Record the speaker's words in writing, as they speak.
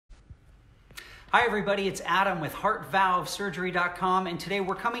Hi everybody, it's Adam with HeartValveSurgery.com, and today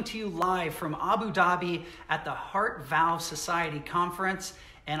we're coming to you live from Abu Dhabi at the Heart Valve Society Conference,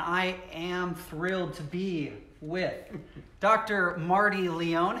 and I am thrilled to be with Dr. Marty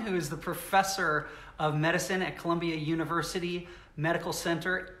Leone, who is the professor of medicine at Columbia University Medical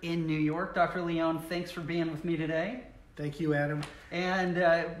Center in New York. Dr. Leone, thanks for being with me today. Thank you, Adam. And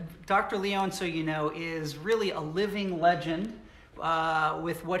Dr. Leone, so you know, is really a living legend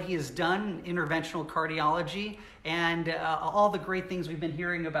with what he has done in interventional cardiology and all the great things we've been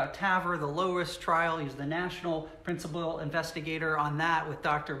hearing about TAVR, the low-risk trial. He's the national principal investigator on that with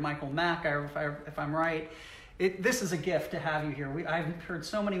Dr. Michael Mack, if I'm right. This is a gift to have you here. I've heard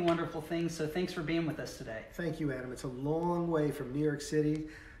so many wonderful things, so thanks for being with us today. Thank you, Adam. It's a long way from New York City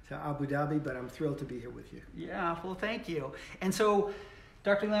to Abu Dhabi, but I'm thrilled to be here with you. Yeah, well, thank you. And so,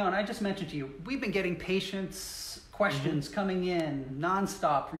 Dr. Leone, I just mentioned to you, we've been getting patients' questions coming in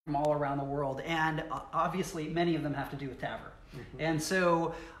nonstop from all around the world, and obviously many of them have to do with TAVR. And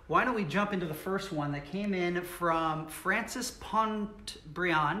so why don't we jump into the first one that came in from Francis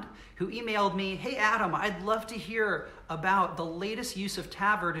Pontbriand, who emailed me, "Hey Adam, I'd love to hear about the latest use of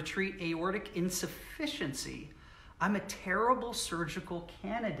TAVR to treat aortic insufficiency. I'm a terrible surgical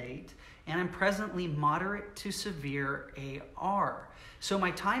candidate, and I'm presently moderate to severe AR. So my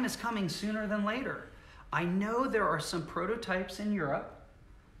time is coming sooner than later. I know there are some prototypes in Europe,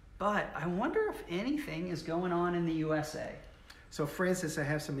 but I wonder if anything is going on in the USA." So Francis, I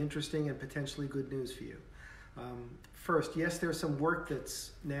have some interesting and potentially good news for you. First, yes, there's some work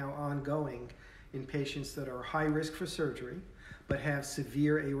that's now ongoing in patients that are high risk for surgery, but have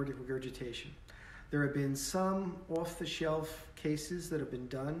severe aortic regurgitation. There have been some off-the-shelf cases that have been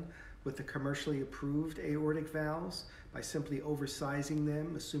done with the commercially approved aortic valves by simply oversizing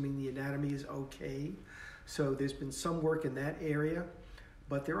them, assuming the anatomy is okay. So there's been some work in that area,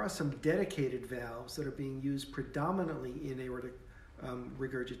 but there are some dedicated valves that are being used predominantly in aortic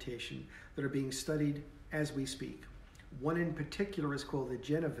regurgitation that are being studied as we speak. One in particular is called the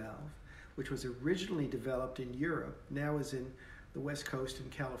Jenna valve, which was originally developed in Europe, now is in the West Coast in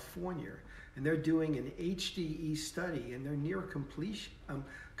California, and they're doing an HDE study, and they're near completion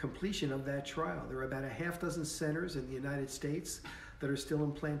of that trial. There are about a half dozen centers in the United States that are still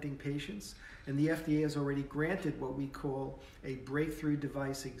implanting patients, and the FDA has already granted what we call a breakthrough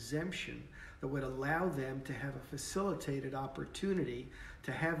device exemption that would allow them to have a facilitated opportunity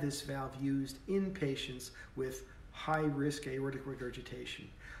to have this valve used in patients with high-risk aortic regurgitation.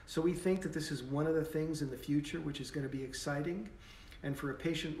 So we think that this is one of the things in the future which is going to be exciting. And for a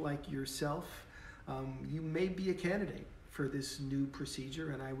patient like yourself, you may be a candidate for this new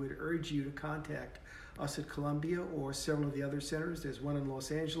procedure, and I would urge you to contact us at Columbia or several of the other centers. There's one in Los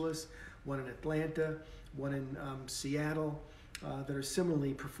Angeles, one in Atlanta, one in Seattle, that are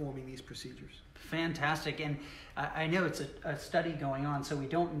similarly performing these procedures. Fantastic. And I know it's a study going on, so we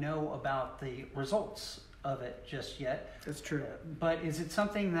don't know about the results of it just yet. That's true. But is it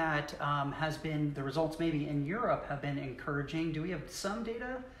something that has been, the results maybe in Europe have been encouraging? Do we have some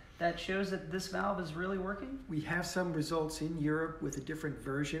data that shows that this valve is really working? We have some results in Europe with a different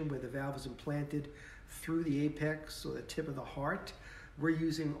version where the valve is implanted through the apex or the tip of the heart. We're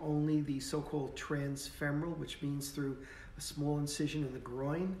using only the so-called transfemoral, which means through a small incision in the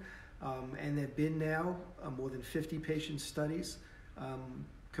groin. And there have been now more than 50 patient studies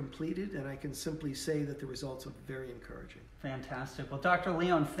completed, and I can simply say that the results are very encouraging. Fantastic. Well, Dr.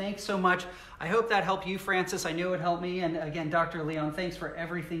 Leone, thanks so much. I hope that helped you, Francis. I know it helped me. And again, Dr. Leone, thanks for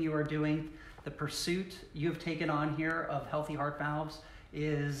everything you are doing. The pursuit you've taken on here of healthy heart valves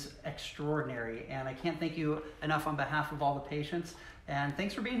is extraordinary, and I can't thank you enough on behalf of all the patients. And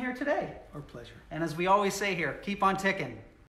thanks for being here today. Our pleasure. And as we always say here, keep on ticking.